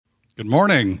Good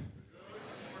morning.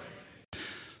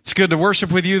 It's good to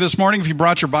worship with you this morning. If you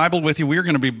brought your Bible with you, we're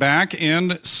going to be back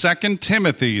in 2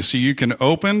 Timothy. So you can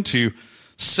open to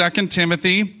 2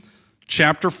 Timothy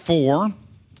chapter 4,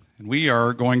 and we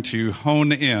are going to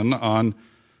hone in on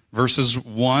verses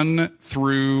 1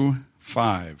 through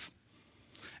 5.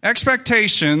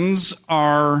 Expectations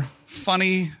are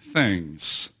funny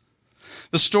things.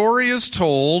 The story is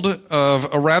told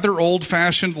of a rather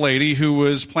old-fashioned lady who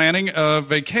was planning a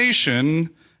vacation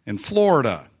in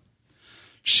Florida.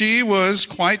 She was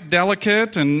quite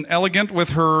delicate and elegant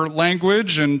with her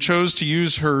language and chose to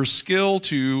use her skill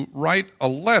to write a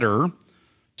letter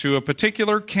to a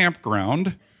particular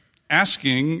campground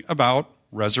asking about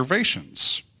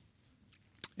reservations.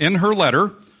 In her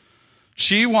letter,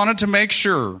 she wanted to make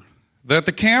sure that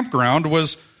the campground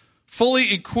was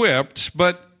fully equipped,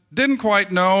 but didn't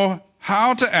quite know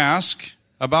how to ask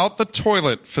about the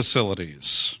toilet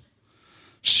facilities.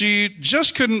 She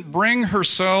just couldn't bring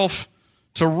herself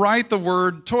to write the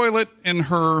word toilet in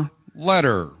her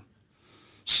letter.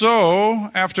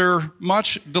 So, after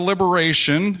much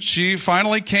deliberation, she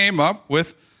finally came up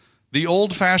with the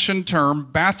old-fashioned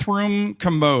term bathroom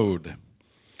commode.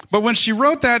 But when she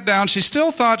wrote that down, she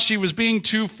still thought she was being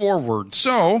too forward.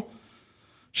 So,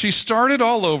 she started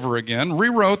all over again,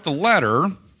 rewrote the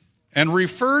letter, and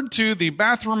referred to the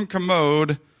bathroom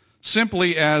commode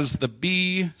simply as the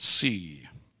BC.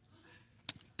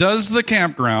 Does the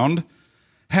campground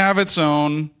have its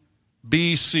own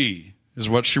BC, is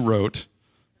what she wrote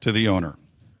to the owner.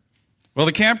 Well,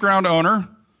 the campground owner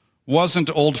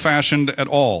wasn't old-fashioned at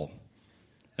all.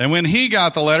 And when he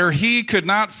got the letter, he could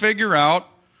not figure out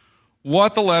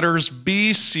what the letters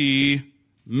BC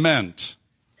meant.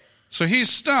 So he's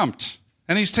stumped,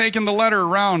 and he's taken the letter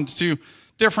around to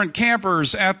different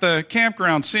campers at the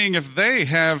campground, seeing if they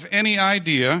have any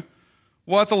idea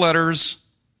what the letters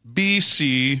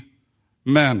BC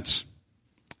meant.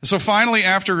 So finally,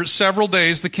 after several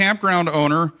days, the campground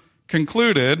owner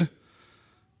concluded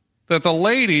that the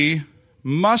lady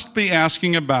must be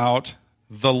asking about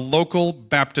the local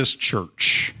Baptist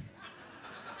church.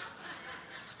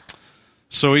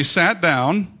 So he sat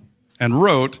down and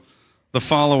wrote the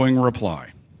following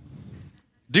reply.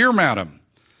 Dear Madam,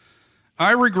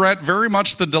 I regret very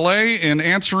much the delay in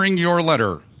answering your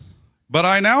letter, but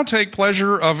I now take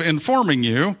pleasure of informing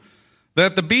you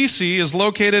that the BC is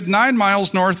located 9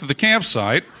 miles north of the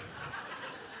campsite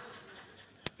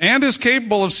and is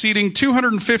capable of seating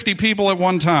 250 people at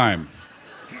one time.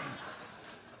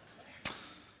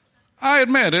 I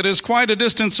admit it is quite a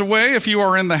distance away if you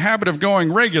are in the habit of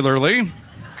going regularly,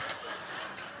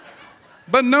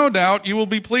 but no doubt you will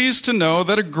be pleased to know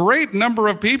that a great number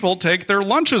of people take their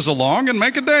lunches along and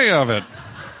make a day of it.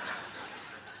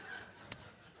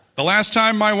 The last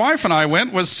time my wife and I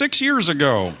went was 6 years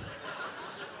ago.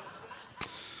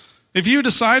 If you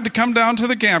decide to come down to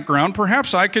the campground,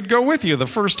 perhaps I could go with you the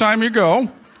first time you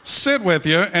go, sit with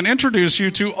you, and introduce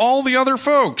you to all the other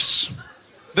folks.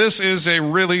 This is a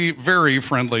really very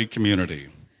friendly community.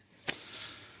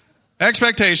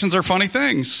 Expectations are funny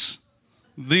things.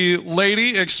 The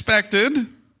lady expected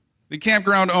the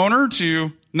campground owner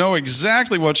to know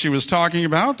exactly what she was talking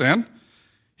about, and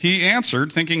he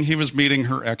answered thinking he was meeting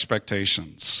her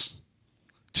expectations.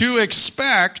 To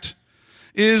expect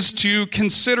is to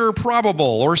consider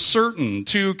probable or certain,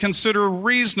 to consider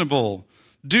reasonable,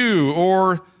 due,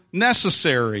 or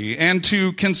necessary, and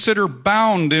to consider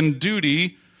bound in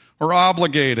duty or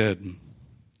obligated.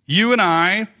 You and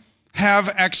I have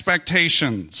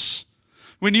expectations.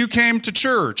 When you came to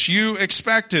church, you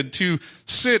expected to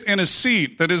sit in a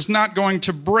seat that is not going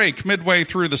to break midway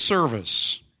through the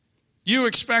service. You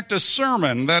expect a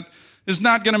sermon that is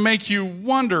not going to make you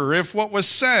wonder if what was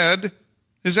said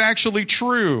is actually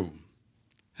true.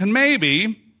 And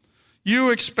maybe you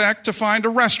expect to find a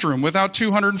restroom without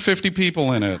 250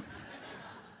 people in it.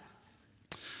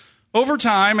 Over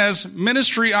time, as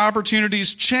ministry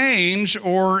opportunities change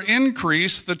or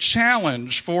increase, the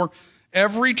challenge for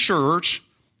every church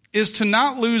is to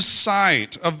not lose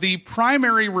sight of the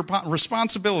primary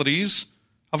responsibilities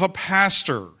of a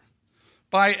pastor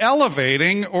by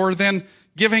elevating or then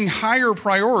giving higher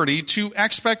priority to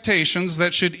expectations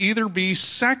that should either be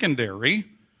secondary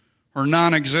or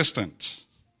non-existent.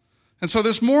 And so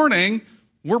this morning,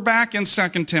 we're back in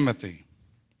 2 Timothy.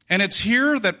 And it's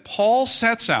here that Paul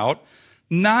sets out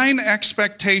 9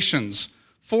 expectations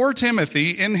for Timothy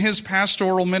in his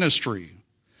pastoral ministry.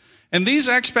 And these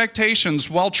expectations,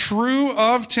 while true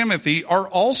of Timothy, are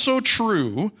also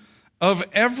true of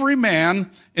every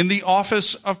man in the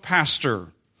office of pastor.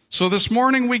 So this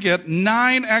morning we get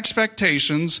 9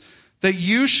 expectations that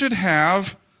you should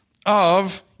have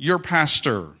of your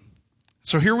pastor.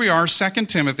 So here we are, 2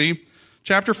 Timothy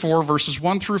chapter 4, verses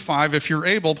 1 through 5. If you're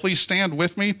able, please stand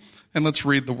with me and let's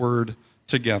read the word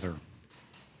together.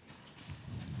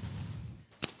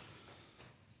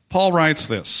 Paul writes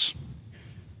this: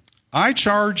 I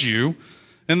charge you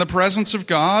in the presence of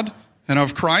God and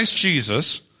of Christ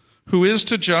Jesus, who is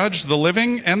to judge the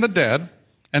living and the dead,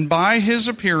 and by his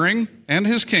appearing and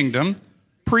his kingdom,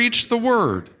 preach the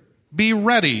word. Be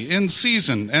ready in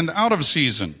season and out of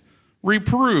season.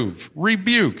 Reprove,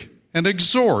 rebuke, and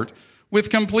exhort with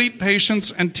complete patience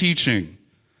and teaching.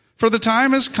 For the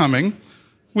time is coming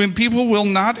when people will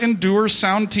not endure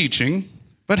sound teaching,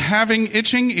 but having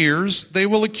itching ears, they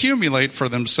will accumulate for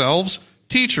themselves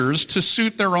teachers to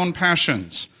suit their own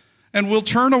passions, and will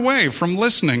turn away from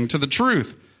listening to the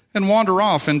truth and wander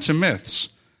off into myths.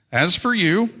 As for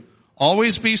you,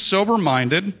 always be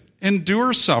sober-minded,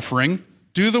 endure suffering,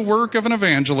 do the work of an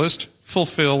evangelist,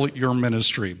 fulfill your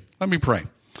ministry. Let me pray.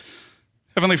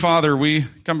 Heavenly Father, we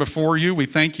come before you. We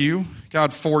thank you,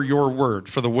 God, for your word,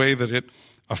 for the way that it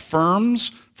affirms,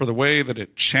 for the way that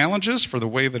it challenges, for the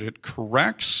way that it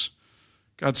corrects.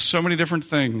 God, so many different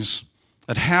things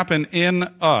that happen in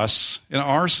us, in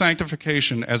our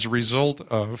sanctification as a result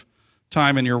of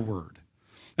time in your word.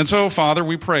 And so, Father,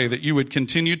 we pray that you would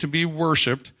continue to be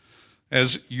worshiped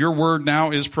as your word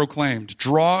now is proclaimed.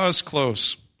 Draw us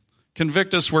close.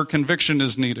 Convict us where conviction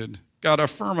is needed. God,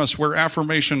 affirm us where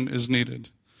affirmation is needed.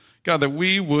 God, that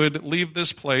we would leave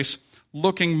this place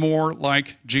looking more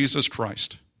like Jesus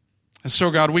Christ. And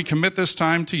so, God, we commit this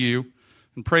time to you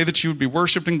and pray that you would be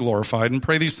worshiped and glorified, and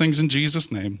pray these things in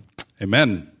Jesus' name.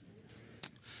 Amen.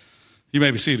 You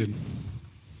may be seated.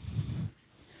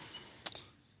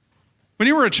 When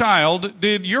you were a child,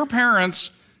 did your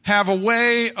parents have a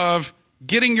way of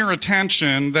getting your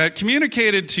attention that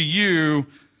communicated to you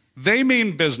they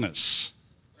mean business?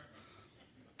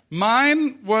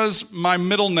 Mine was my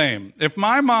middle name. If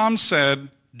my mom said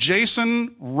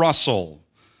Jason Russell,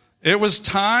 it was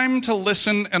time to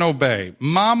listen and obey.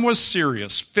 Mom was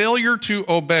serious. Failure to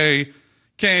obey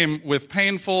came with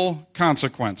painful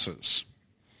consequences.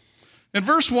 In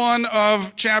verse 1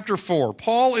 of chapter 4,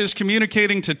 Paul is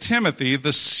communicating to Timothy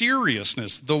the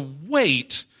seriousness, the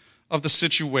weight of the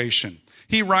situation.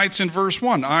 He writes in verse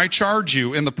 1, I charge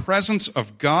you in the presence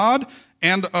of God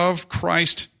and of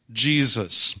Christ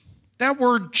Jesus. That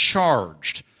word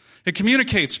charged, it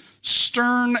communicates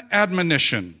stern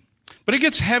admonition. But it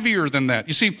gets heavier than that.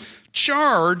 You see,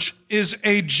 charge is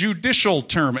a judicial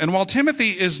term. And while Timothy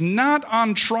is not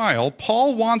on trial,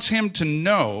 Paul wants him to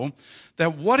know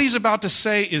that what he's about to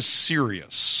say is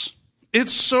serious.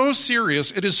 It's so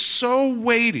serious, it is so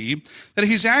weighty, that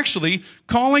he's actually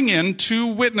calling in two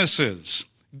witnesses,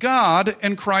 God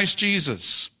and Christ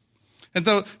Jesus. And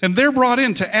they're brought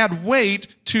in to add weight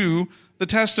to the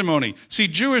testimony. See,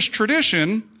 Jewish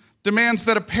tradition demands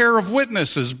that a pair of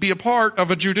witnesses be a part of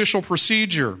a judicial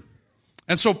procedure.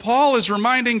 And so Paul is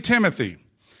reminding Timothy,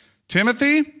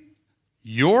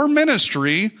 your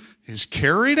ministry is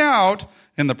carried out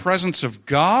in the presence of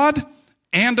God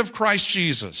and of Christ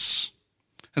Jesus.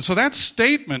 And so that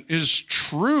statement is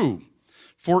true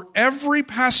for every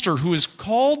pastor who is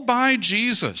called by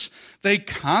Jesus. They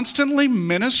constantly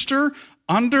minister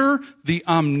under the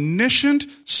omniscient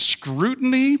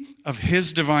scrutiny of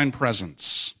his divine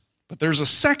presence. But there's a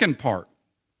second part.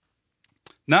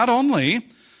 Not only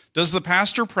does the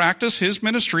pastor practice his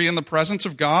ministry in the presence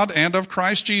of God and of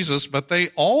Christ Jesus, but they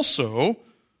also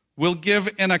will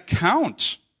give an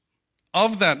account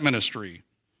of that ministry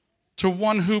to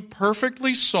one who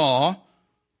perfectly saw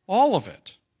all of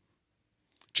it.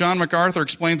 John MacArthur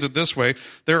explains it this way: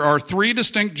 there are three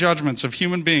distinct judgments of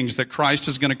human beings that Christ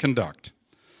is going to conduct.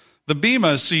 The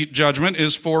Bema seat judgment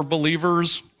is for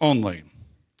believers only.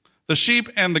 The sheep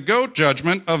and the goat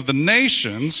judgment of the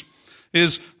nations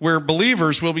is where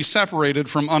believers will be separated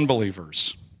from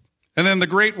unbelievers. And then the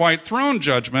great white throne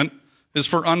judgment is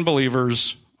for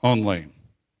unbelievers only.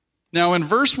 Now in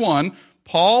verse 1,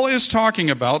 Paul is talking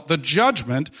about the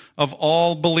judgment of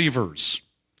all believers.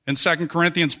 In 2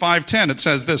 Corinthians 5:10, it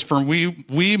says this, for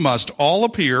we must all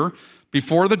appear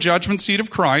before the judgment seat of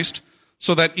Christ,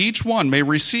 so that each one may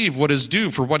receive what is due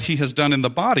for what he has done in the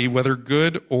body, whether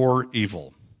good or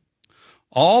evil.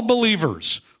 All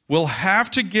believers will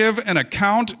have to give an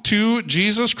account to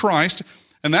Jesus Christ,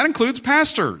 and that includes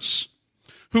pastors,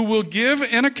 who will give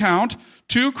an account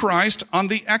to Christ on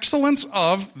the excellence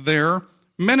of their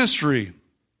ministry.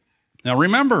 Now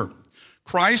remember,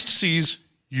 Christ sees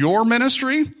your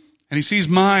ministry, and he sees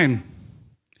mine.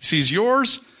 He sees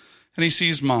yours, and he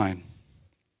sees mine.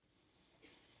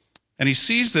 And he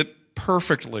sees it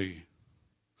perfectly.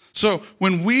 So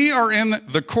when we are in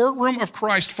the courtroom of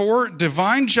Christ for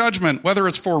divine judgment, whether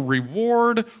it's for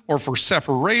reward or for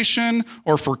separation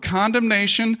or for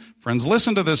condemnation, friends,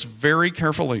 listen to this very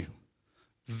carefully.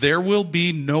 There will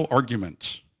be no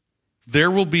argument. There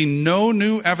will be no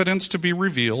new evidence to be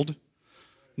revealed,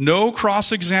 no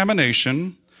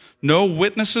cross-examination, no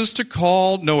witnesses to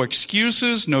call, no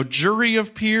excuses, no jury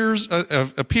of peers,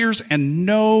 appears, and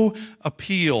no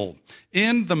appeal.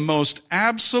 In the most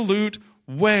absolute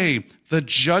way, the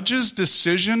judge's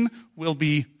decision will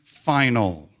be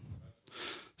final.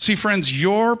 See, friends,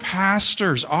 your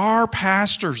pastors, our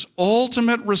pastors'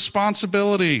 ultimate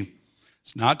responsibility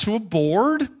is not to a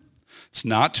board, it's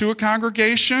not to a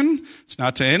congregation, it's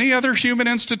not to any other human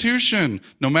institution,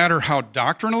 no matter how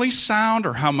doctrinally sound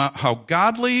or how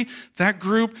godly that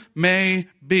group may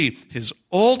be. His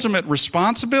ultimate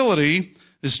responsibility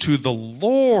is to the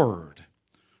Lord,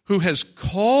 who has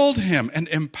called him and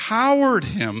empowered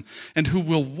him, and who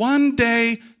will one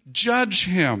day judge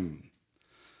him.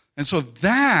 And so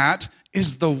that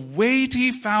is the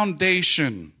weighty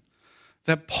foundation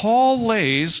that Paul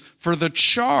lays for the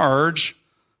charge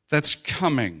that's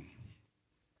coming.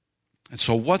 And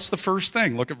so what's the first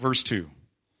thing? Look at verse 2.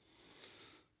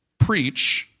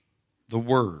 Preach the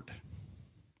word.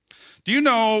 Do you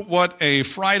know what a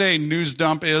Friday news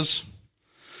dump is?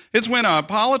 It's when a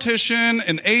politician,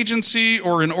 an agency,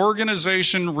 or an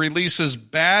organization releases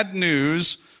bad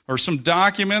news or some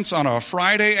documents on a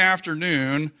Friday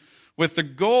afternoon with the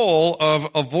goal of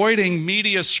avoiding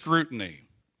media scrutiny.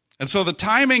 And so the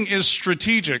timing is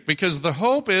strategic because the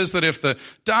hope is that if the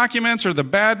documents or the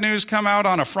bad news come out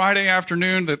on a Friday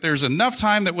afternoon, that there's enough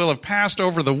time that will have passed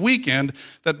over the weekend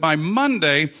that by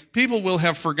Monday, people will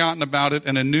have forgotten about it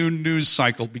and a new news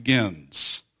cycle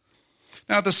begins.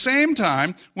 Now, at the same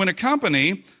time, when a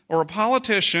company or a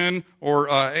politician or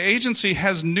agency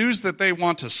has news that they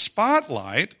want to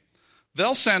spotlight,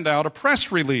 they'll send out a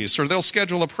press release or they'll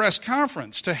schedule a press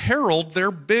conference to herald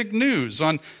their big news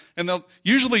and they'll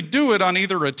usually do it on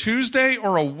either a Tuesday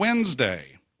or a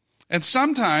Wednesday. And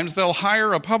sometimes they'll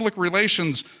hire a public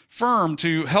relations firm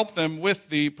to help them with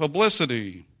the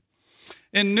publicity.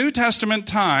 In New Testament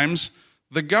times,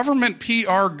 the government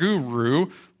PR guru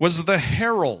was the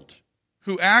herald,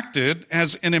 who acted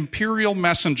as an imperial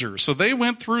messenger. So they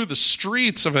went through the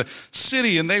streets of a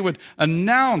city and they would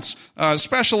announce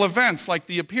special events like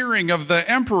the appearing of the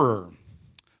emperor.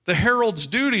 The herald's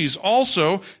duties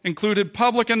also included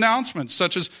public announcements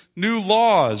such as new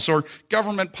laws or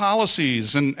government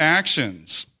policies and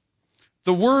actions.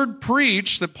 The word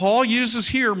preach that Paul uses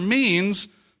here means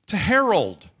to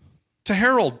herald,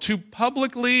 to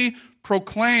publicly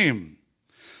proclaim.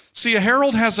 See, a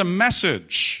herald has a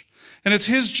message, and it's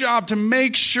his job to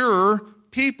make sure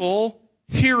people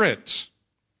hear it.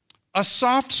 A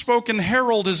soft-spoken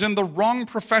herald is in the wrong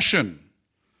profession.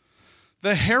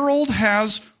 The herald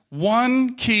has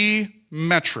one key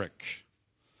metric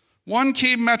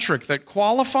that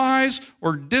qualifies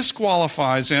or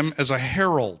disqualifies him as a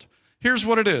herald. Here's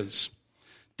what it is.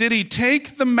 Did he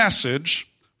take the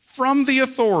message from the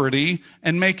authority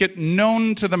and make it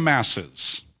known to the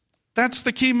masses? That's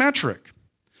the key metric.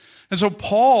 And so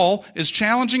Paul is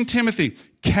challenging Timothy,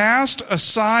 cast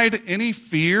aside any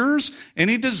fears,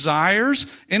 any desires,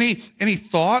 any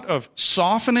thought of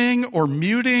softening or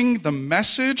muting the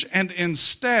message, and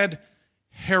instead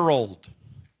herald.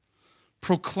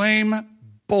 Proclaim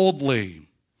boldly.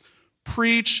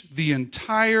 Preach the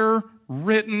entire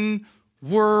written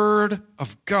word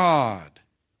of God.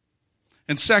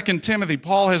 In 2 Timothy,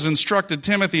 Paul has instructed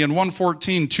Timothy in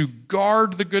 1:14 to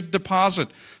guard the good deposit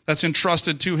that's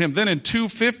entrusted to him. Then in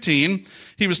 2:15,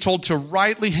 he was told to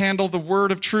rightly handle the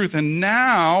word of truth. And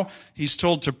now he's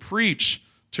told to preach,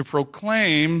 to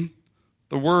proclaim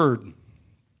the word.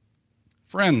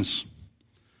 Friends,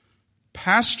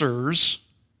 pastors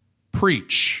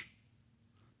preach.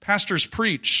 Pastors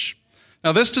preach.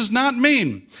 Now, this does not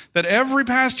mean that every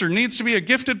pastor needs to be a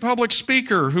gifted public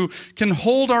speaker who can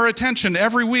hold our attention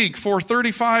every week for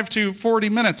 35 to 40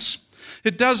 minutes.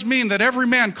 It does mean that every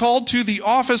man called to the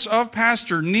office of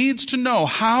pastor needs to know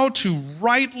how to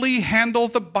rightly handle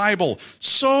the Bible,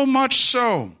 so much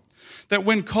so that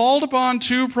when called upon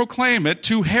to proclaim it,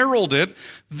 to herald it,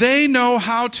 they know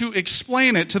how to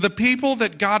explain it to the people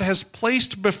that God has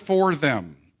placed before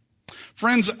them.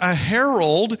 Friends, a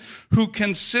herald who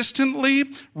consistently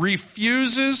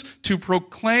refuses to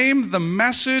proclaim the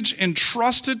message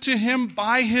entrusted to him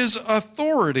by his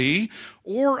authority,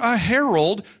 or a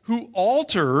herald who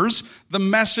alters the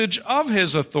message of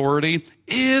his authority,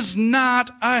 is not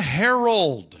a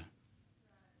herald.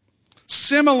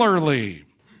 Similarly,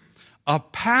 a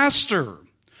pastor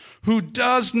who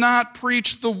does not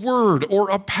preach the word, or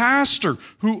a pastor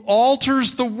who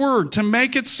alters the word to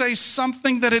make it say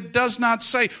something that it does not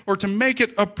say, or to make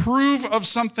it approve of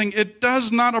something it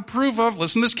does not approve of,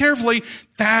 listen to this carefully,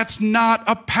 that's not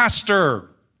a pastor.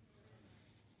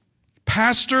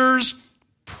 Pastors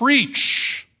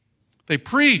preach. They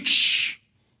preach.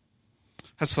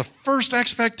 That's the first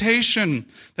expectation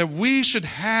that we should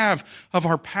have of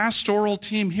our pastoral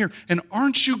team here. And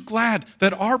aren't you glad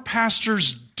that our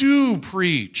pastors do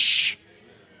preach?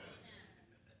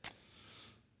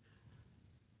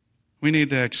 We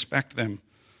need to expect them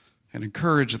and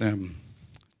encourage them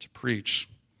to preach.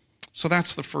 So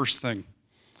that's the first thing.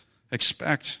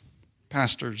 Expect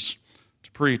pastors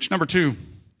to preach. Number 2,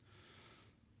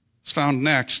 it's found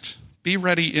next. Be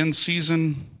ready in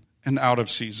season and out of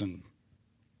season.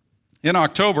 In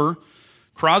October,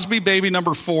 Crosby baby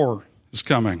number 4 is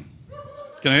coming.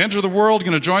 Going to enter the world,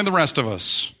 going to join the rest of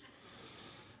us.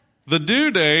 The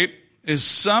due date is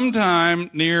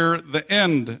sometime near the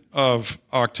end of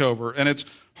October, and it's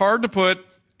hard to put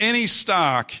any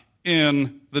stock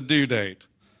in the due date.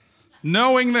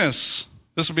 Knowing this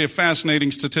will be a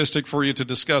fascinating statistic for you to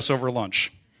discuss over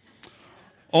lunch.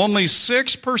 Only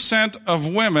 6% of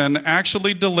women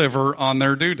actually deliver on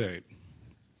their due date.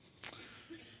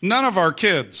 None of our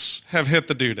kids have hit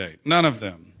the due date. None of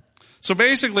them. So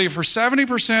basically, for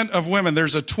 70% of women,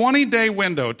 there's a 20-day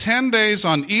window, 10 days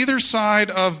on either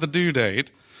side of the due date,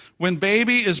 when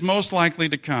baby is most likely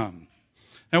to come.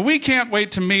 Now, we can't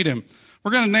wait to meet him.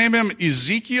 We're going to name him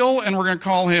Ezekiel, and we're going to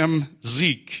call him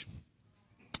Zeke.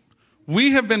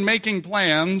 We have been making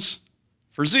plans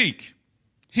for Zeke.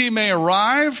 He may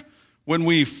arrive when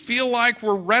we feel like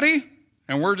we're ready,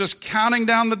 and we're just counting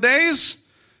down the days,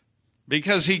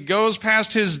 because he goes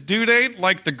past his due date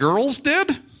like the girls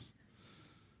did.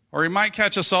 Or he might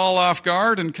catch us all off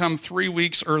guard and come 3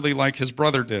 weeks early like his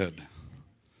brother did.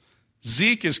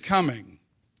 Zeke is coming,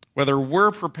 whether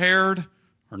we're prepared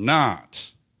or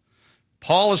not.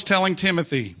 Paul is telling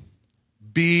Timothy,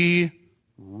 be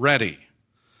ready.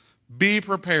 Be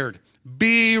prepared.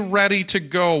 Be ready to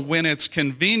go when it's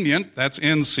convenient, that's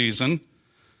in season,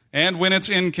 and when it's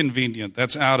inconvenient,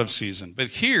 that's out of season. But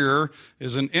here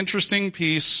is an interesting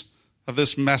piece of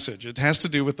this message. It has to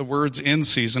do with the words in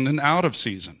season and out of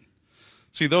season.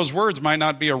 See, those words might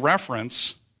not be a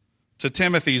reference to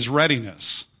Timothy's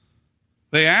readiness.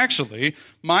 They actually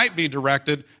might be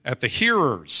directed at the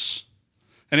hearers.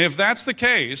 And if that's the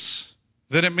case,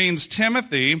 then it means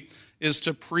Timothy is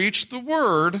to preach the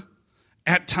word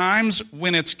at times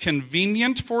when it's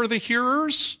convenient for the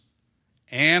hearers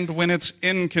and when it's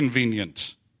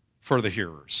inconvenient for the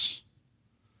hearers.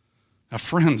 Now,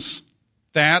 friends,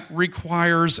 that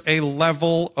requires a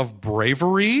level of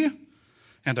bravery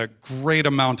and a great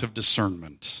amount of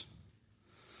discernment.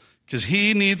 Because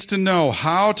he needs to know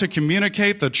how to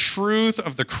communicate the truth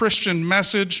of the Christian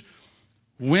message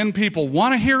when people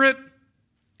want to hear it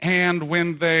and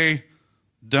when they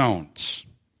don't.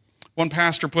 One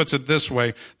pastor puts it this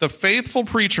way: the faithful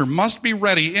preacher must be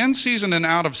ready in season and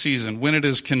out of season, when it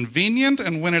is convenient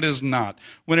and when it is not,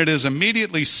 when it is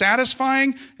immediately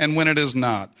satisfying and when it is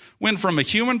not, when from a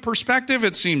human perspective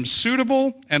it seems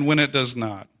suitable and when it does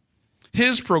not.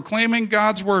 His proclaiming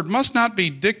God's word must not be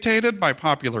dictated by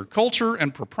popular culture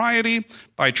and propriety,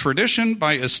 by tradition,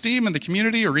 by esteem in the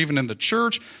community or even in the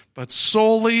church, but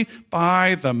solely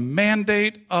by the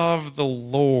mandate of the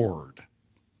Lord.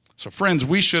 So friends,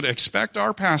 we should expect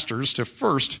our pastors to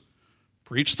first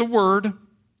preach the word,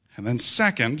 and then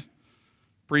second,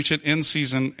 preach it in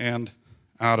season and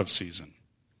out of season.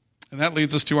 And that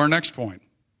leads us to our next point.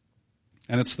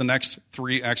 And it's the next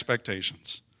 3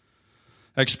 expectations.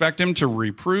 Expect him to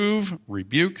reprove,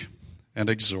 rebuke, and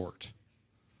exhort.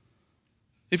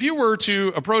 If you were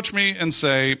to approach me and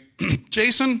say,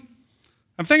 Jason,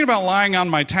 I'm thinking about lying on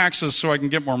my taxes so I can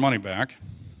get more money back,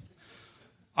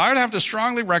 I would have to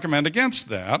strongly recommend against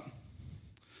that,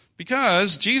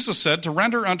 because Jesus said to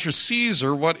render unto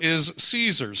Caesar what is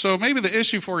Caesar. So maybe the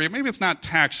issue for you, maybe it's not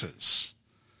taxes.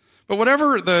 But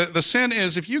whatever the sin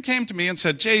is, if you came to me and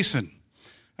said, Jason,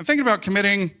 I'm thinking about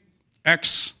committing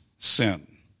X sin,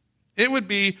 it would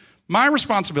be my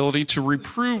responsibility to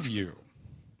reprove you,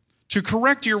 to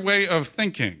correct your way of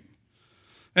thinking,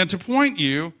 and to point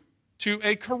you to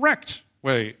a correct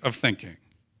way of thinking.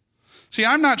 See,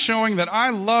 I'm not showing that I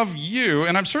love you,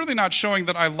 and I'm certainly not showing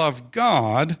that I love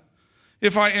God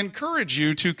if I encourage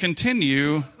you to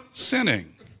continue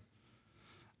sinning.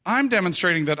 I'm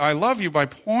demonstrating that I love you by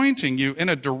pointing you in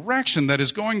a direction that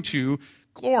is going to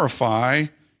glorify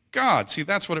God. See,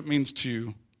 that's what it means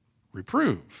to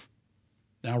reprove.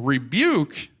 Now,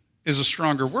 rebuke is a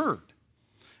stronger word.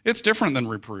 It's different than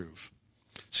reprove.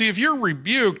 See, if you're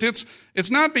rebuked,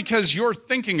 it's not because you're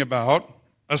thinking about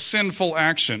a sinful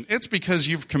action. It's because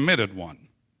you've committed one.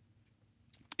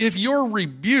 If you're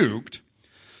rebuked,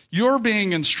 you're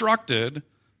being instructed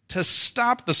to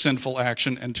stop the sinful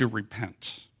action and to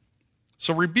repent.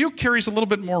 So rebuke carries a little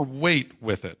bit more weight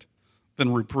with it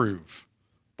than reprove.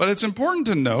 But it's important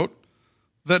to note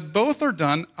that both are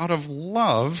done out of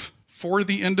love for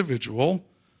the individual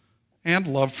and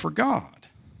love for God.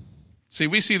 See,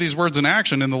 we see these words in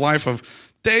action in the life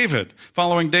of David.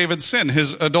 Following David's sin,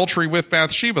 his adultery with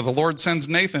Bathsheba, the Lord sends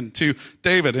Nathan to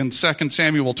David in 2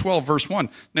 Samuel 12, verse 1.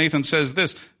 Nathan says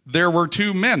this, "There were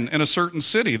two men in a certain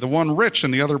city, the one rich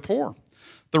and the other poor.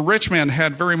 The rich man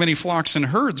had very many flocks and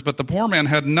herds, but the poor man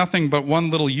had nothing but one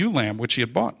little ewe lamb which he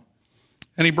had bought.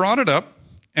 And he brought it up,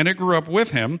 and it grew up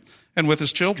with him and with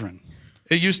his children.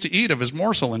 It used to eat of his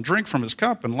morsel and drink from his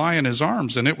cup and lie in his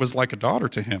arms, and it was like a daughter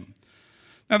to him.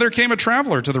 Now there came a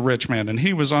traveler to the rich man, and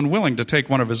he was unwilling to take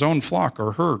one of his own flock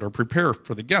or herd or prepare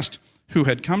for the guest who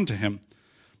had come to him.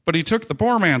 But he took the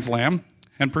poor man's lamb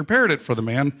and prepared it for the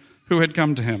man who had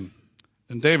come to him.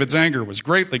 Then David's anger was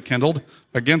greatly kindled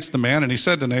against the man, and he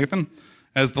said to Nathan,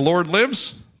 'As the Lord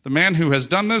lives, the man who has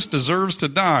done this deserves to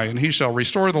die, and he shall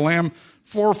restore the lamb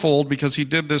fourfold because he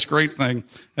did this great thing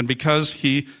and because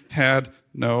he had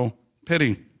no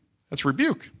pity.'" That's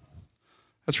rebuke.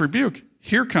 That's rebuke.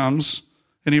 Here comes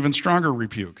an even stronger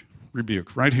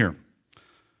rebuke right here.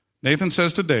 Nathan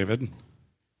says to David,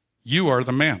 "You are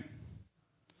the man."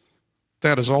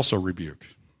 That is also rebuke.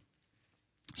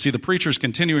 See, the preacher's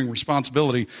continuing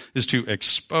responsibility is to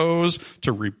expose,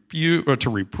 to rebuke, or to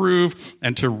reprove,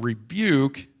 and to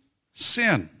rebuke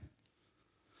sin.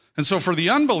 And so for the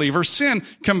unbeliever, sin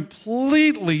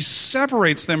completely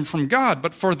separates them from God.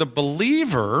 But for the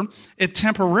believer, it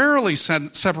temporarily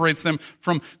separates them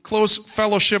from close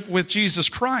fellowship with Jesus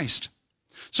Christ.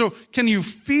 So can you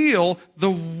feel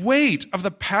the weight of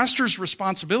the pastor's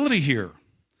responsibility here?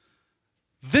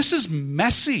 This is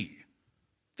messy.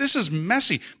 This is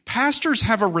messy. Pastors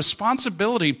have a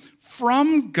responsibility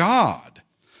from God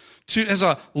to, as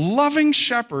a loving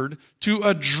shepherd, to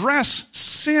address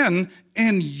sin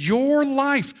in your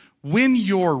life. When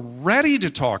you're ready to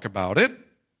talk about it,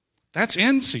 that's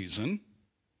in season.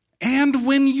 And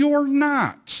when you're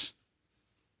not,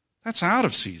 that's out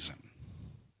of season.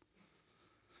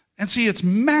 And see, it's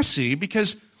messy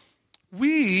because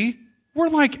we're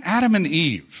like Adam and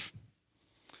Eve.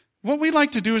 What we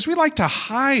like to do is we like to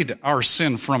hide our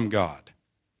sin from God.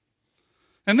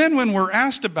 And then when we're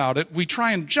asked about it, we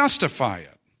try and justify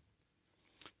it.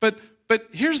 But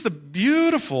here's the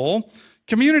beautiful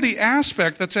community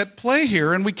aspect that's at play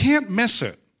here, and we can't miss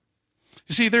it.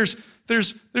 You see, there's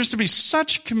to be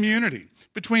such community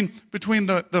between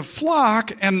the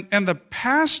flock and the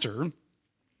pastor,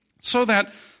 so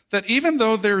that even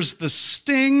though there's the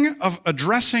sting of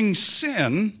addressing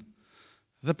sin,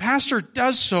 the pastor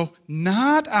does so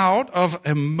not out of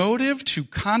a motive to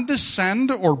condescend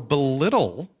or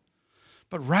belittle,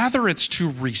 but rather it's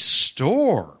to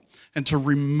restore and to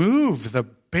remove the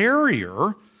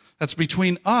barrier that's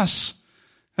between us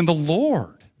and the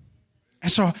Lord.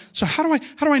 And so how do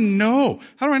I know?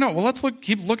 How do I know? Well, let's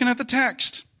keep looking at the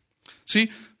text. See,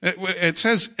 it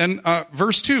says in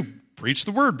verse 2, preach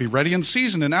the word, be ready in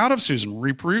season and out of season,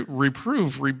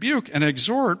 reprove, rebuke, and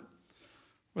exhort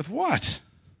with what?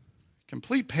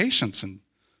 Complete patience and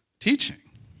teaching.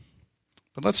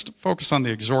 But let's focus on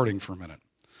the exhorting for a minute.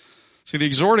 See, the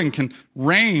exhorting can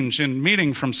range in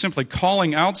meaning from simply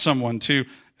calling out someone to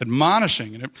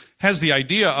admonishing, and it has the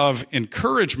idea of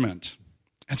encouragement.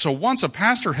 And so once a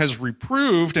pastor has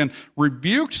reproved and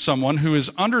rebuked someone who is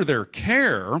under their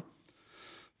care,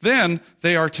 then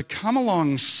they are to come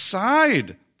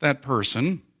alongside that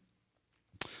person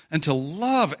and to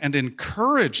love and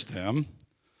encourage them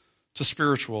to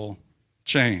spiritual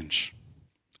change.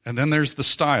 And then there's the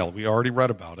style. We already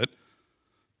read about it.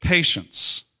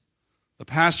 Patience. The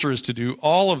pastor is to do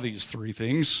all of these three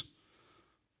things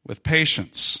with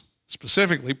patience.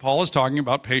 Specifically, Paul is talking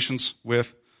about patience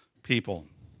with people.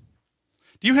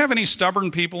 Do you have any stubborn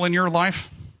people in your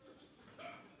life?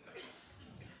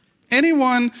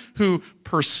 Anyone who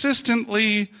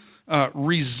persistently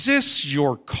resists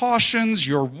your cautions,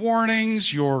 your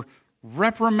warnings, your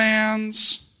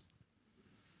reprimands?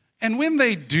 And when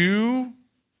they do,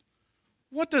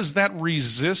 what does that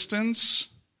resistance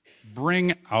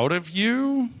bring out of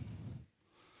you?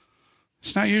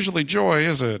 It's not usually joy,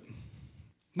 is it?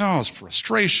 No, it's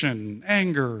frustration,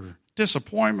 anger,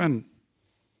 disappointment.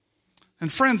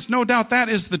 And friends, no doubt that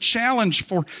is the challenge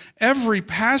for every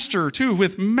pastor too,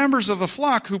 with members of the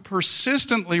flock who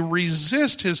persistently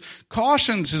resist his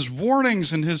cautions, his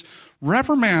warnings, and his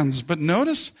reprimands. But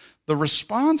notice the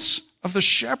response of the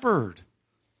shepherd.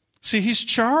 See, he's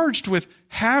charged with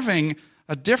having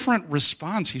a different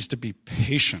response. He's to be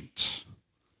patient,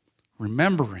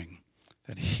 remembering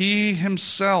that he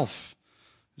himself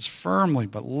is firmly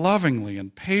but lovingly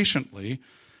and patiently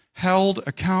held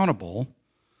accountable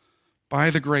by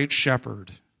the great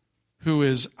shepherd, who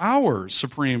is our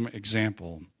supreme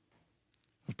example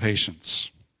of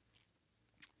patience.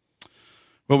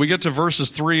 Well, we get to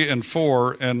verses 3 and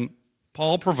 4, and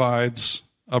Paul provides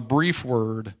a brief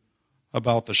word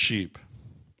about the sheep.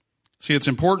 See, it's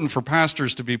important for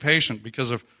pastors to be patient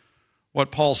because of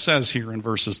what Paul says here in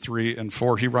verses 3 and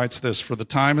 4. He writes this, "For the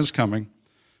time is coming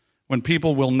when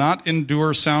people will not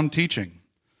endure sound teaching,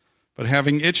 but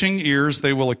having itching ears,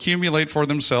 they will accumulate for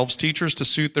themselves teachers to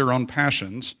suit their own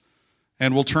passions,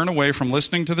 and will turn away from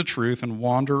listening to the truth and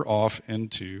wander off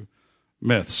into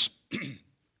myths."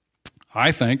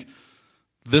 I think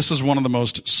this is one of the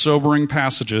most sobering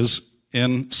passages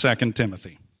in 2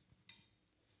 Timothy.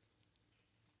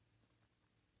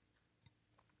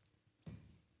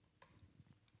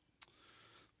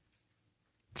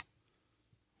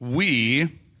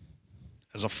 We,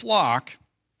 as a flock,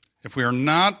 if we are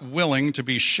not willing to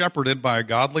be shepherded by a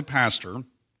godly pastor,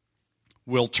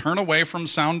 will turn away from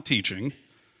sound teaching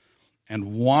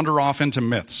and wander off into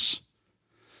myths.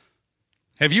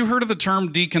 Have you heard of the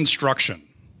term deconstruction?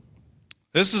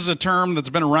 This is a term that's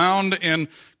been around in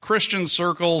Christian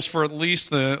circles for at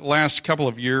least the last couple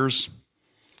of years.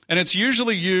 And it's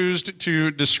usually used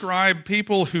to describe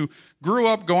people who grew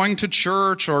up going to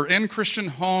church or in Christian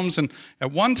homes, and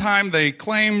at one time they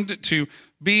claimed to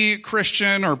be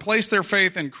Christian or place their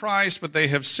faith in Christ, but they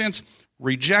have since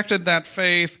rejected that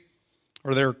faith,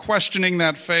 or they're questioning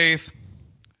that faith,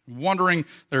 wondering,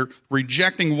 they're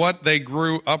rejecting what they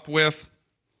grew up with.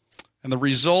 And the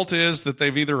result is that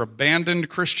they've either abandoned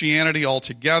Christianity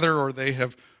altogether or they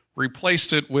have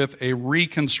replaced it with a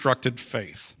reconstructed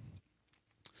faith.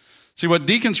 See, what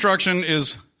deconstruction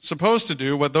is supposed to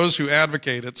do, what those who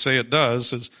advocate it say it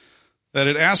does, is that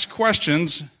it asks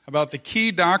questions about the key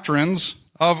doctrines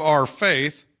of our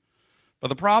faith, but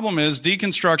the problem is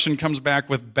deconstruction comes back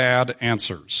with bad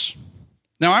answers.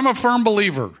 Now, I'm a firm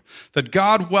believer that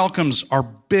God welcomes our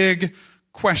big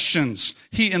questions.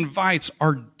 He invites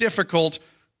our difficult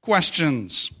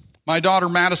questions. My daughter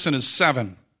Madison is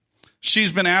 7.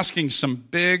 She's been asking some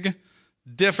big,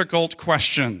 difficult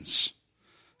questions.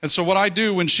 And so what I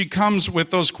do when she comes with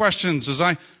those questions is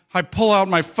I pull out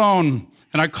my phone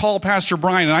and I call Pastor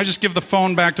Brian and I just give the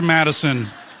phone back to Madison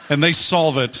and they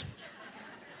solve it.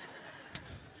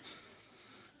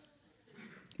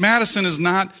 Madison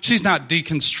she's not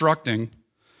deconstructing.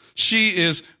 She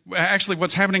is, actually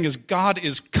what's happening is God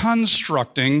is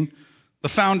constructing the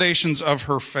foundations of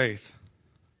her faith.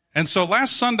 And so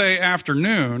last Sunday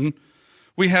afternoon,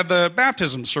 we had the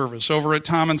baptism service over at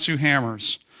Tom and Sue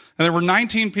Hammers. And there were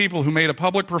 19 people who made a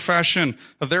public profession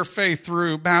of their faith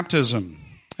through baptism.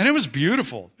 And it was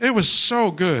beautiful. It was so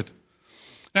good.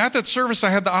 Now, at that service, I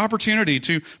had the opportunity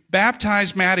to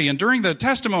baptize Maddie. And during the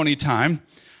testimony time,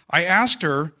 I asked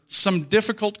her some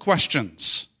difficult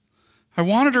questions. I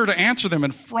wanted her to answer them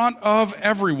in front of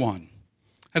everyone.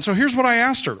 And so here's what I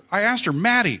asked her. I asked her,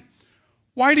 "Maddie,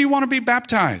 why do you want to be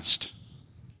baptized?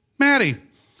 Maddie,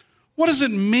 what does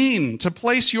it mean to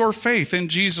place your faith in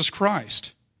Jesus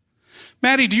Christ?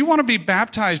 Maddie, do you want to be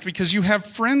baptized because you have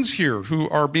friends here who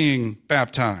are being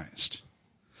baptized?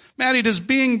 Maddie, does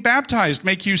being baptized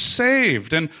make you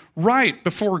saved and right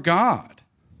before God?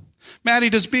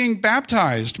 Maddie, does being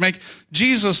baptized make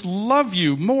Jesus love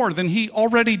you more than he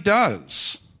already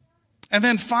does?" And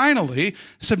then finally, I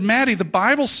said, "Maddie, the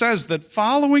Bible says that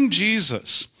following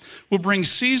Jesus will bring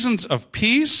seasons of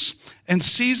peace and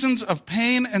seasons of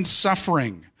pain and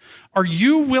suffering. Are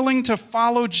you willing to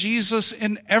follow Jesus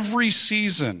in every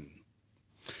season?"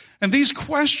 And these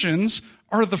questions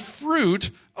are the fruit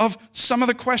of some of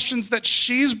the questions that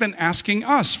she's been asking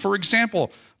us. For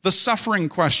example, the suffering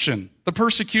question, the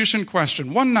persecution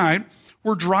question. One night,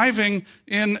 we're driving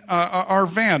in our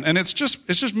van, and it's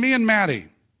just me and Maddie.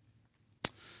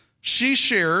 She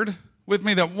shared with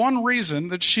me that one reason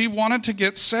that she wanted to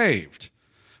get saved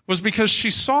was because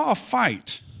she saw a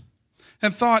fight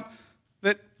and thought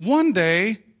that one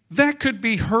day that could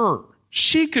be her.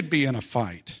 She could be in a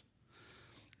fight.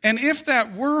 And if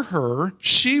that were her,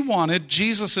 she wanted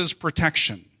Jesus'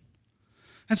 protection.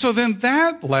 And so then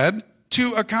that led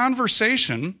to a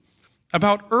conversation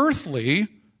about earthly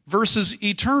versus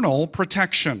eternal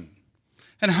protection.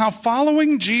 and how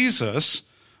following Jesus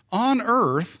on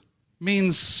earth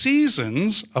means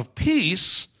seasons of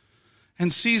peace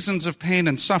and seasons of pain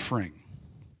and suffering.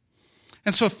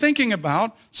 And so thinking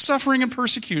about suffering and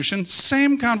persecution,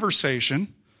 same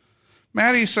conversation,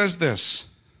 Maddie says this,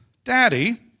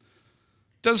 Daddy,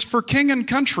 does For King and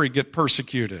Country get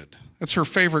persecuted? That's her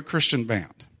favorite Christian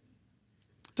band.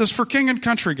 Does For King and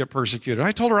Country get persecuted?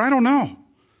 I told her, I don't know.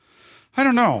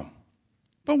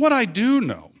 But what I do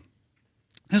know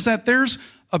is that there's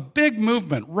a big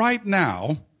movement right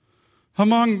now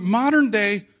among modern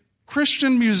day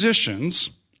Christian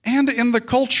musicians and in the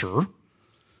culture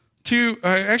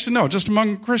just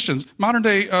among Christians, modern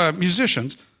day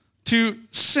musicians, to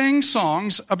sing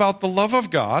songs about the love of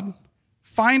God,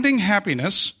 finding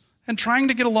happiness, and trying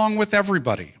to get along with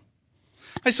everybody.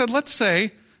 I said, let's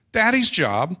say Daddy's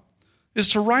job is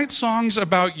to write songs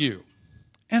about you.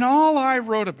 And all I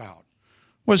wrote about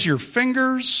was your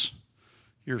fingers,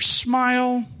 your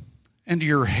smile, and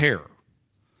your hair.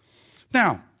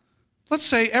 Now, let's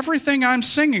say everything I'm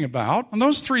singing about, on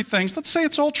those three things, let's say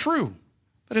it's all true,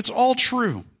 that it's all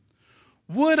true.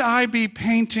 Would I be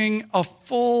painting a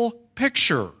full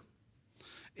picture?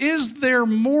 Is there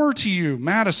more to you,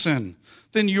 Madison,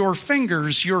 than your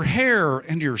fingers, your hair,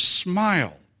 and your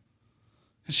smile?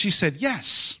 And she said,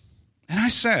 yes. And I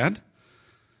said,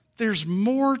 there's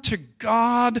more to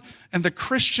God and the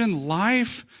Christian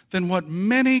life than what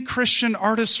many Christian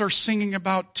artists are singing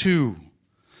about too.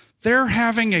 They're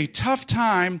having a tough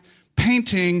time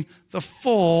painting the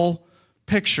full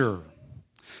picture.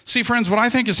 See, friends, what I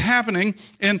think is happening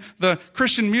in the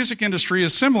Christian music industry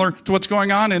is similar to what's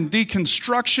going on in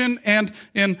deconstruction and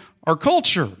in our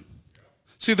culture.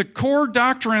 See, the core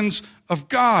doctrines of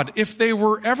God, if they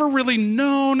were ever really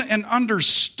known and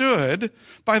understood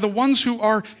by the ones who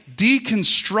are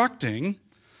deconstructing,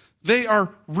 they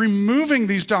are removing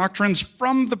these doctrines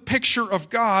from the picture of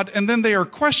God, and then they are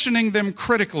questioning them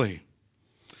critically.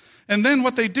 And then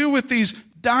what they do with these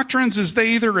doctrines is they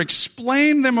either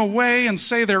explain them away and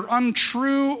say they're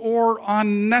untrue or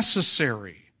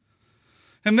unnecessary.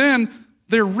 And then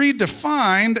they're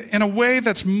redefined in a way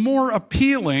that's more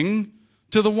appealing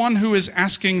to the one who is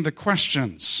asking the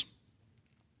questions.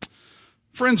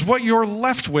 Friends, what you're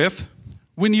left with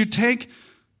when you take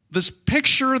this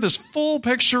picture, this full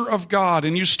picture of God,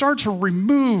 and you start to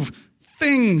remove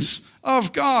things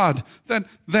of God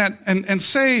and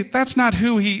say that's not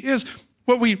who he is,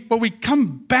 what we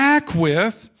come back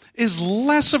with is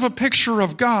less of a picture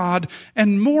of God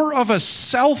and more of a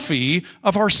selfie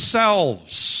of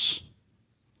ourselves.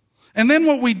 And then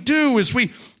what we do is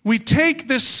we take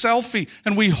this selfie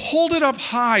and we hold it up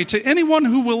high to anyone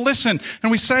who will listen,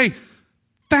 and we say,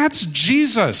 that's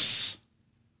Jesus.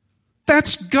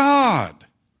 That's God.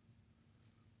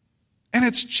 And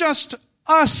it's just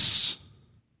us.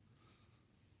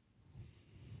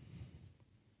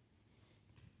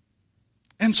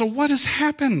 And so what has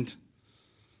happened?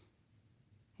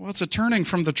 Well, it's a turning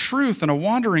from the truth and a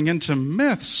wandering into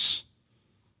myths.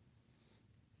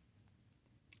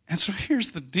 And so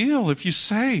here's the deal. If you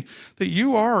say that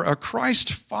you are a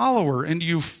Christ follower and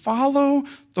you follow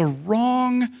the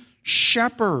wrong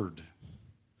shepherd,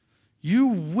 you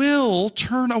will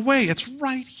turn away. It's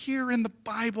right here in the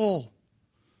Bible.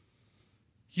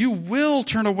 You will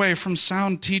turn away from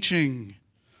sound teaching,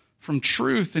 from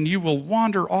truth, and you will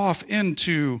wander off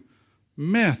into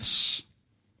myths.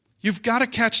 You've got to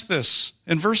catch this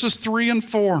in verses 3 and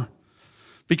 4,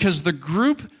 because the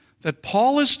group that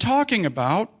Paul is talking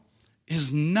about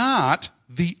is not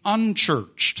the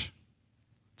unchurched.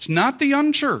 It's not the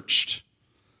unchurched.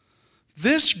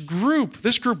 This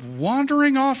group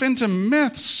wandering off into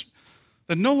myths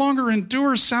that no longer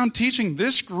endures sound teaching,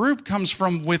 this group comes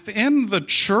from within the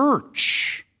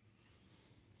church.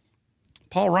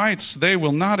 Paul writes, they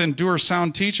will not endure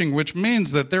sound teaching, which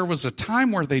means that there was a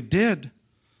time where they did,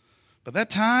 but that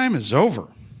time is over.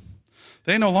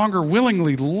 They no longer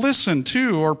willingly listen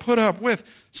to or put up with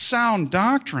sound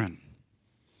doctrine.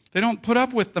 They don't put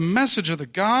up with the message of the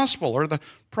gospel or the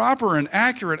proper and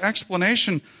accurate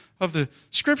explanation of the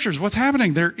scriptures. What's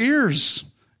happening? Their ears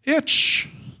itch.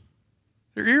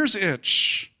 Their ears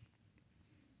itch.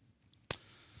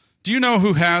 Do you know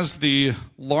who has the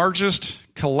largest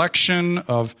collection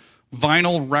of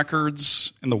vinyl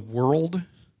records in the world?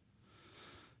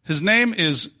 His name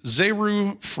is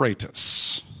Zero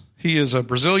Freitas. He is a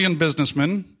Brazilian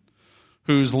businessman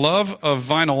whose love of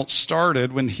vinyl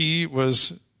started when he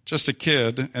was just a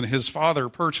kid, and his father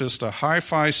purchased a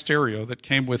hi-fi stereo that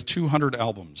came with 200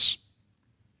 albums.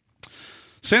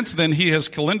 Since then, he has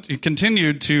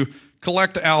continued to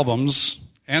collect albums,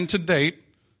 and to date,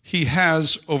 he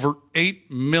has over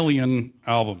 8 million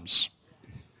albums.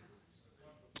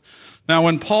 Now,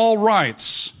 when Paul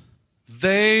writes,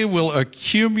 they will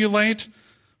accumulate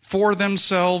for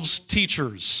themselves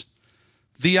teachers,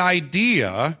 the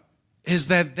idea is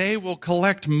that they will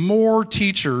collect more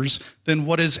teachers than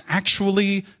what is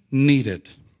actually needed.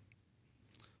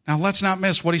 Now, let's not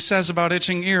miss what he says about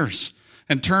itching ears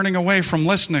and turning away from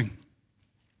listening.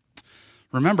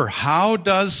 Remember, how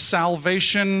does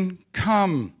salvation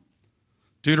come?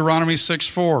 Deuteronomy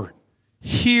 6:4.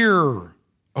 Hear,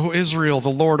 O Israel, the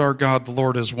Lord our God, the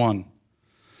Lord is one.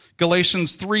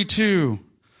 Galatians 3:2.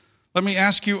 Let me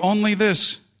ask you only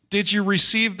this. Did you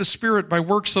receive the Spirit by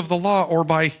works of the law or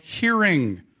by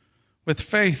hearing with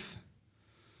faith?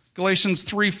 Galatians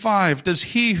 3:5. Does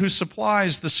he who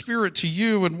supplies the Spirit to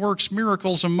you and works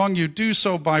miracles among you do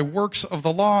so by works of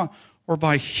the law or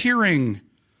by hearing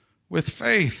with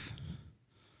faith?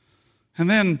 And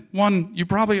then one you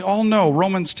probably all know,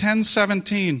 Romans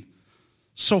 10:17.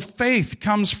 So faith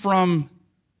comes from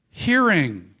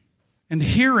hearing, and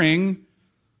hearing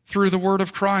through the word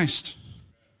of Christ.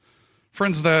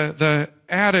 Friends, the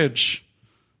adage,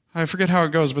 I forget how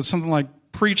it goes, but something like,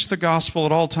 preach the gospel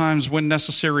at all times, when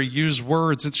necessary, use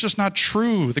words. It's just not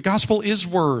true. The gospel is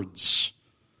words.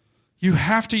 You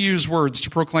have to use words to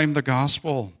proclaim the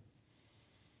gospel.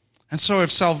 And so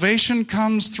if salvation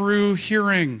comes through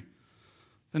hearing,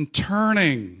 then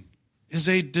turning is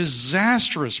a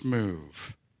disastrous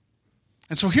move.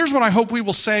 And so here's what I hope we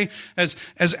will say as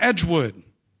Edgewood.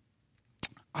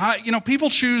 People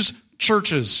choose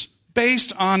churches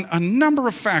based on a number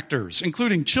of factors,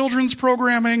 including children's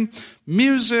programming,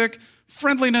 music,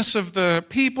 friendliness of the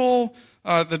people,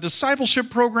 the discipleship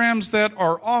programs that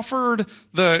are offered,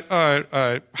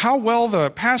 how well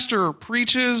the pastor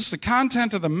preaches, the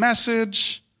content of the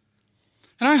message.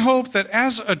 And I hope that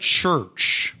as a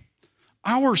church,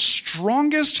 our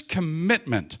strongest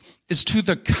commitment is to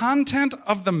the content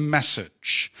of the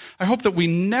message. I hope that we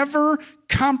never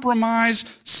compromise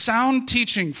sound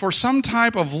teaching for some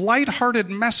type of lighthearted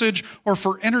message or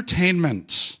for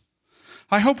entertainment.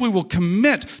 I hope we will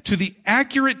commit to the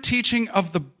accurate teaching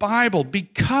of the Bible,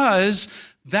 because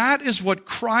that is what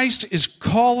Christ is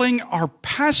calling our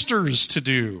pastors to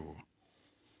do.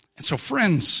 And so,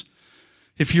 friends,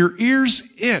 if your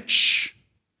ears itch,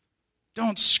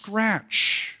 don't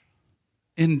scratch.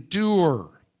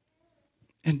 Endure.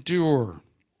 Endure.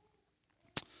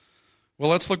 Well,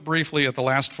 let's look briefly at the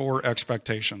last 4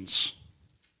 expectations.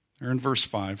 They're in verse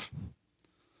 5.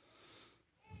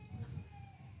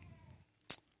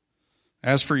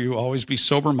 As for you, always be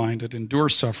sober-minded, endure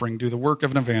suffering, do the work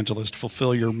of an evangelist,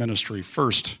 fulfill your ministry.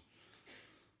 First,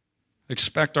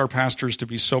 expect our pastors to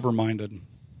be sober-minded.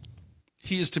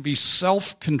 He is to be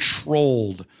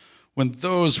self-controlled when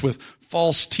those with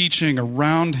false teaching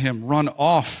around him run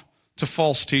off to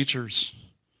false teachers.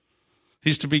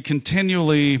 He's to be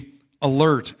continually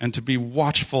alert and to be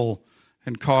watchful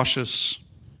and cautious.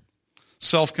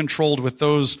 Self-controlled with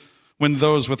those when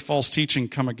those with false teaching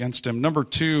come against him. Number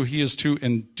 2, he is to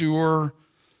endure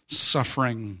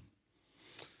suffering.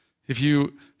 If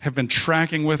you have been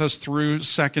tracking with us through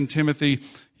 2 Timothy,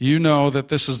 you know that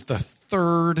this is the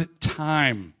 3rd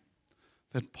time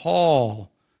that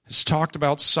Paul has talked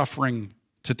about suffering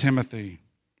to Timothy.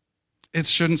 It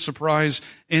shouldn't surprise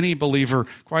any believer,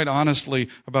 quite honestly,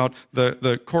 about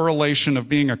the correlation of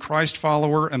being a Christ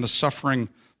follower and the suffering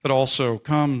that also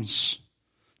comes.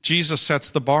 Jesus sets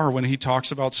the bar when he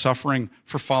talks about suffering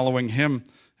for following him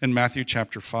in Matthew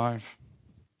chapter 5.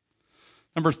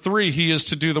 Number 3, he is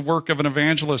to do the work of an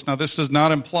evangelist. Now, this does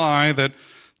not imply that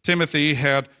Timothy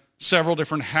had several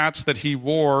different hats that he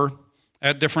wore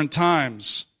at different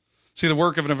times. See, the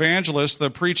work of an evangelist, the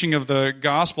preaching of the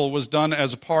gospel, was done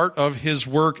as a part of his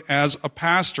work as a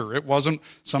pastor. It wasn't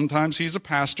sometimes he's a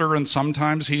pastor and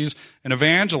sometimes he's an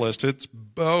evangelist. It's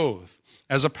both.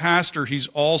 As a pastor, he's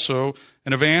also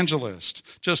an evangelist.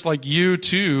 Just like you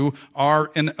too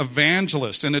are an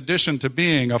evangelist, in addition to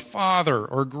being a father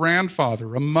or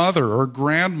grandfather, a mother or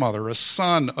grandmother, a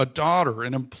son, a daughter,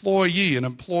 an employee, an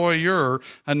employer,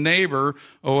 a neighbor,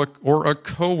 or a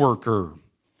coworker.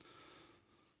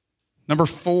 Number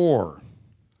 4,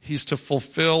 he's to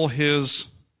fulfill his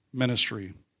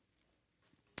ministry.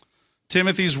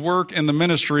 Timothy's work in the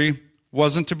ministry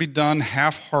wasn't to be done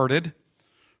half-hearted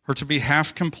or to be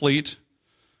half-complete,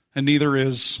 and neither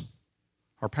is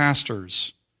our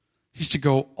pastor's. He's to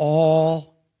go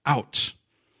all out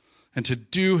and to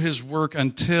do his work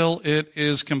until it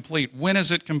is complete. When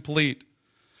is it complete?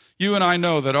 You and I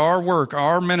know that our work,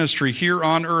 our ministry here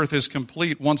on earth is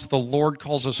complete once the Lord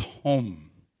calls us home.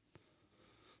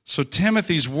 So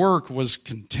Timothy's work was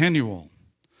continual.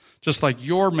 just like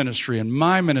your ministry and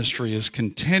my ministry is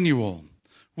continual.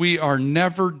 We are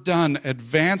never done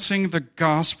advancing the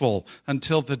gospel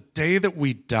until the day that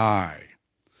we die.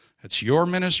 That's your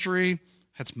ministry.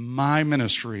 That's my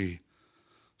ministry.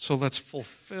 So let's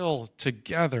fulfill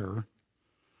together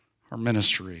our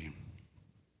ministry.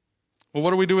 Well,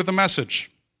 what do we do with the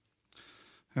message?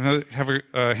 I have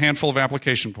a handful of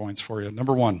application points for you.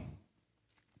 Number one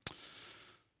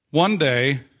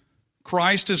day,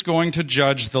 Christ is going to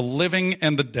judge the living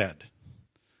and the dead,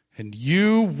 and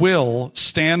you will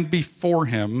stand before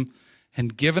him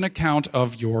and give an account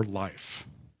of your life.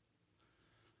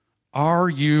 Are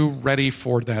you ready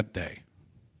for that day?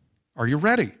 Are you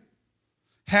ready?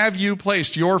 Have you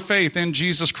placed your faith in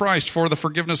Jesus Christ for the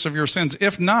forgiveness of your sins?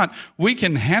 If not, we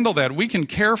can handle that. We can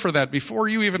care for that before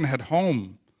you even head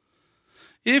home.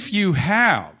 If you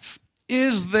have,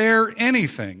 is there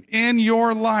anything in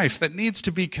your life that needs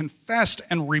to be confessed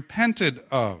and repented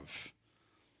of?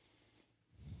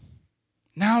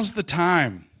 Now's the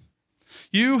time.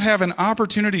 You have an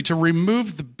opportunity to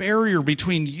remove the barrier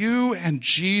between you and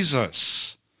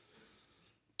Jesus.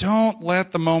 Don't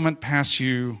let the moment pass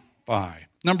you by.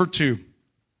 Number two,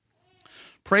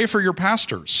 pray for your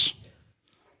pastors.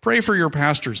 Pray for your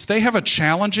pastors. They have a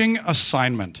challenging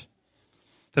assignment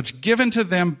that's given to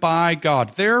them by God.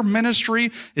 Their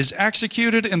ministry is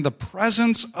executed in the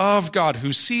presence of God,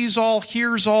 who sees all,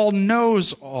 hears all,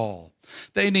 knows all.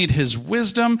 They need his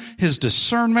wisdom, his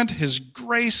discernment, his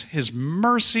grace, his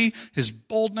mercy, his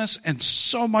boldness, and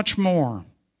so much more.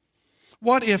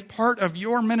 What if part of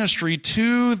your ministry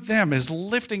to them is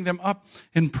lifting them up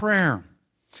in prayer?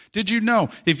 Did you know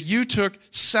if you took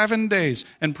 7 days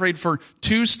and prayed for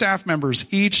 2 staff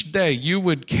members each day, you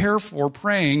would care for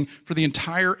praying for the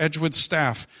entire Edgewood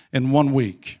staff in 1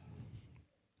 week?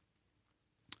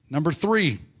 Number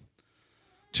 3,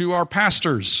 to our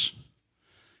pastors,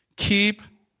 keep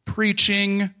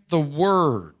preaching the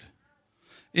word.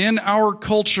 In our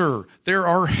culture, there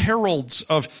are heralds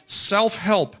of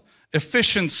self-help,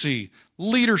 efficiency,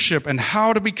 leadership, and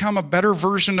how to become a better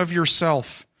version of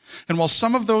yourself. And while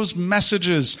some of those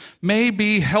messages may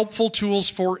be helpful tools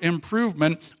for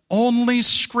improvement, only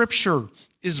Scripture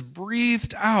is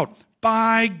breathed out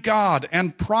by God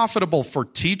and profitable for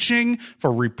teaching,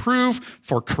 for reproof,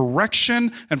 for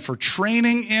correction, and for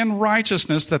training in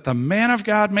righteousness, that the man of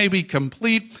God may be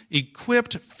complete,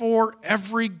 equipped for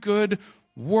every good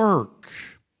work.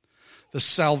 The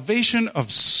salvation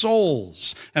of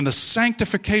souls and the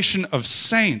sanctification of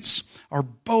saints are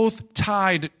both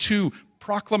tied to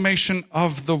proclamation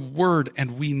of the word,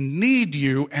 and we need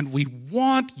you and we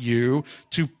want you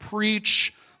to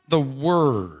preach the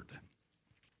word.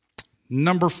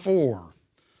 Number 4,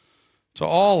 to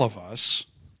all of us,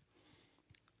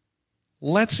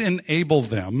 let's enable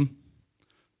them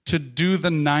to do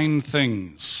the 9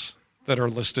 things that are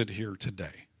listed here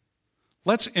today.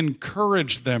 Let's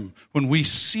encourage them when we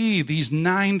see these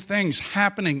 9 things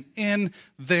happening in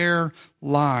their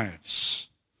lives.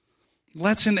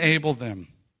 Let's enable them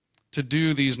to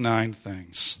do these 9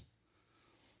 things.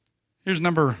 Here's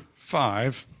number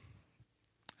 5,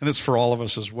 and it's for all of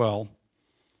us as well.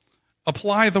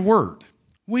 Apply the word.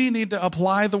 We need to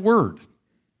apply the word.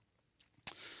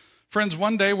 Friends,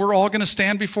 one day we're all going to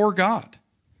stand before God,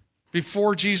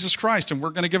 before Jesus Christ, and we're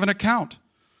going to give an account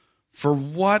for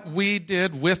what we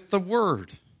did with the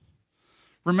word.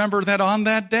 Remember that on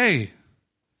that day,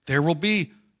 there will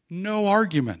be no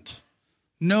argument,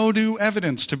 no new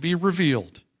evidence to be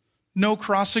revealed, no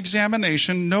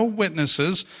cross-examination, no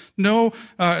witnesses, no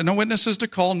witnesses to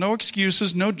call, no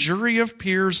excuses, no jury of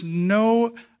peers,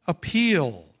 no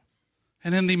appeal.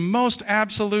 And in the most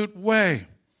absolute way,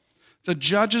 the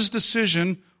judge's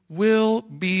decision will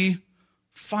be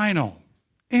final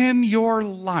in your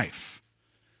life.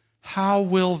 How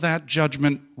will that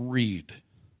judgment read?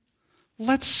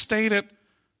 Let's state it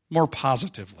more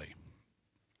positively.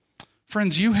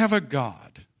 Friends, you have a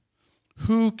God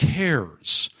who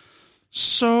cares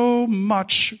so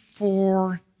much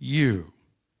for you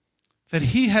that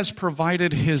he has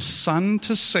provided his Son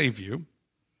to save you,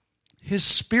 his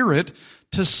Spirit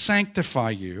to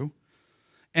sanctify you,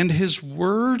 and his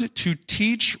word to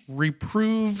teach,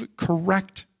 reprove,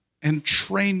 correct, and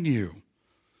train you.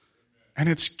 And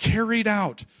it's carried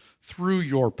out through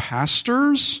your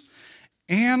pastors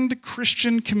and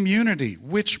Christian community,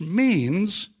 which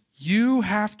means you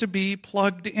have to be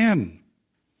plugged in.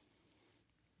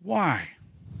 Why?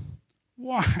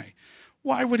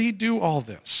 Why would he do all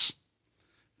this?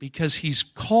 Because he's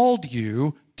called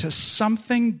you to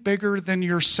something bigger than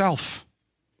yourself.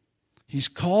 He's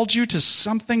called you to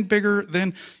something bigger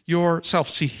than yourself.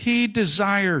 See, he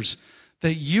desires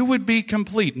that you would be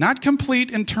complete, not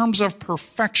complete in terms of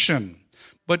perfection,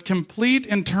 but complete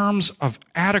in terms of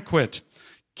adequate,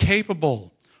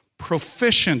 capable,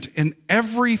 proficient in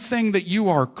everything that you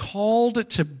are called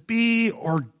to be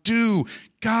or do.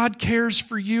 God cares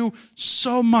for you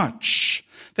so much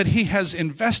that he has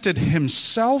invested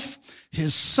himself,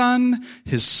 his Son,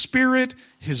 his Spirit,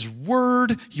 his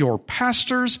Word, your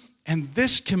pastors, and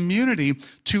this community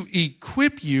to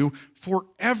equip you for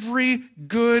every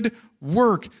good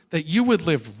work, that you would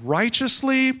live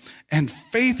righteously and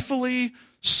faithfully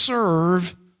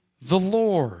serve the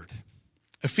Lord.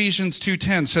 Ephesians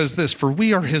 2:10 says this, "For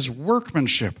we are his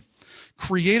workmanship,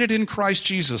 created in Christ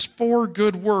Jesus for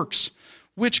good works,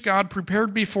 which God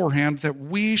prepared beforehand that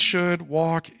we should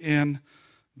walk in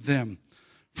them."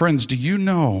 Friends, do you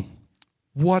know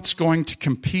what's going to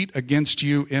compete against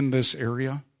you in this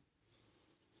area?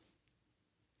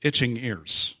 Itching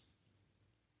ears.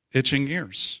 Itching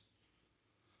ears.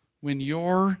 When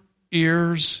your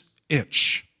ears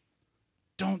itch,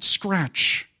 don't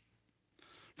scratch.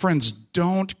 Friends,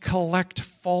 don't collect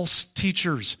false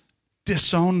teachers.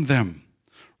 Disown them.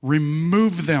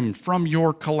 Remove them from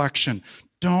your collection.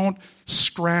 Don't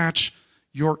scratch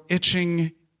your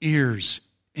itching ears.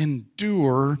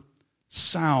 Endure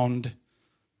sound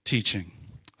teaching.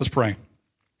 Let's pray.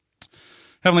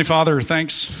 Heavenly Father,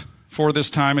 thanks for this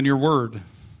time in your word.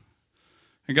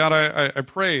 And God, I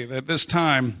pray that this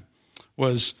time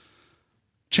was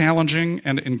challenging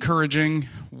and encouraging,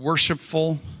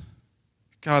 worshipful.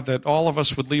 God, that all of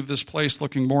us would leave this place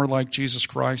looking more like Jesus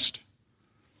Christ.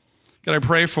 God, I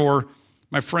pray for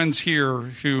my friends here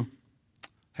who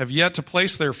have yet to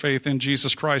place their faith in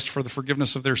Jesus Christ for the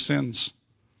forgiveness of their sins.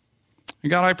 And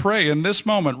God, I pray in this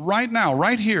moment, right now,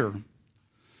 right here,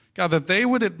 God, that they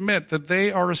would admit that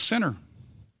they are a sinner.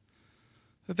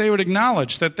 That they would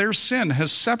acknowledge that their sin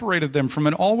has separated them from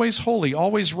an always holy,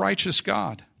 always righteous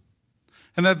God.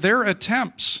 And that their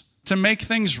attempts to make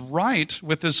things right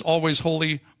with this always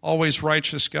holy, always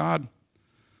righteous God,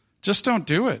 just don't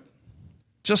do it.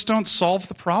 Just don't solve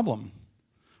the problem.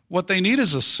 What they need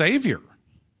is a Savior.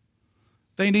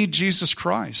 They need Jesus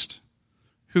Christ,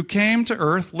 who came to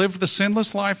earth, lived the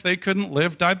sinless life they couldn't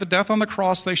live, died the death on the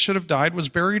cross they should have died, was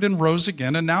buried and rose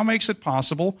again, and now makes it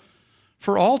possible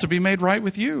for all to be made right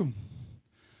with you.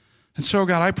 And so,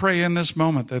 God, I pray in this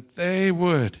moment that they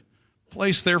would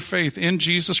place their faith in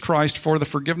Jesus Christ for the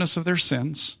forgiveness of their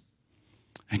sins.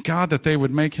 And God, that they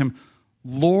would make him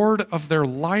Lord of their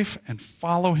life and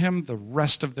follow him the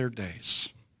rest of their days.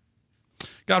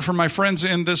 God, for my friends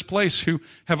in this place who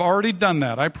have already done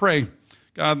that, I pray,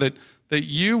 God, that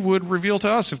you would reveal to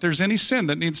us if there's any sin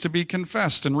that needs to be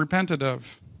confessed and repented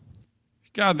of.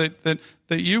 God, that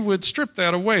you would strip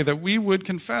that away, that we would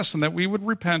confess and that we would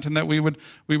repent and that we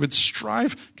would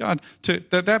strive, God, to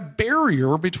that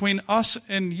barrier between us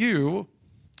and you,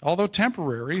 although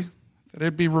temporary, that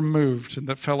it be removed and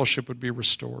that fellowship would be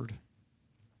restored.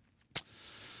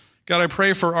 God, I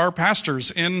pray for our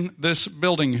pastors in this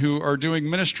building who are doing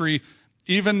ministry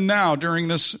even now during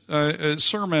this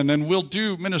sermon, and will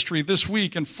do ministry this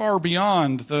week and far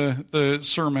beyond the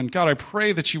sermon. God, I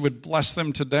pray that you would bless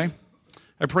them today.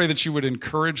 I pray that you would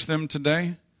encourage them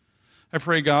today. I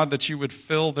pray, God, that you would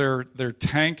fill their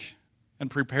tank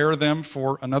and prepare them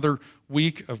for another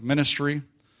week of ministry.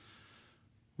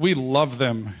 We love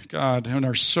them, God, and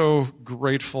are so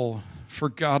grateful for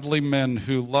godly men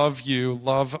who love you,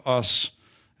 love us,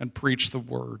 and preach the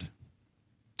word.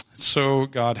 So,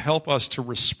 God, help us to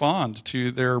respond to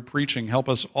their preaching. Help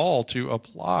us all to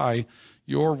apply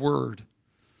your word.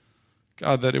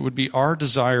 God, that it would be our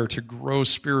desire to grow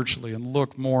spiritually and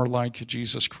look more like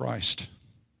Jesus Christ.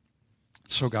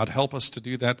 So, God, help us to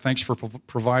do that. Thanks for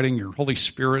providing your Holy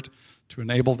Spirit to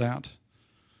enable that.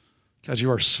 God,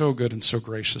 you are so good and so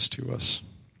gracious to us.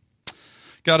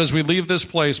 God, as we leave this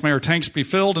place, may our tanks be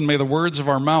filled and may the words of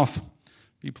our mouth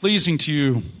be pleasing to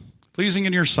you, pleasing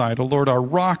in your sight, O Lord, our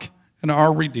rock and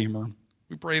our Redeemer.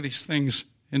 We pray these things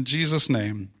in Jesus'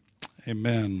 name.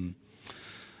 Amen.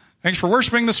 Thanks for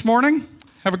worshiping this morning.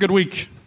 Have a good week.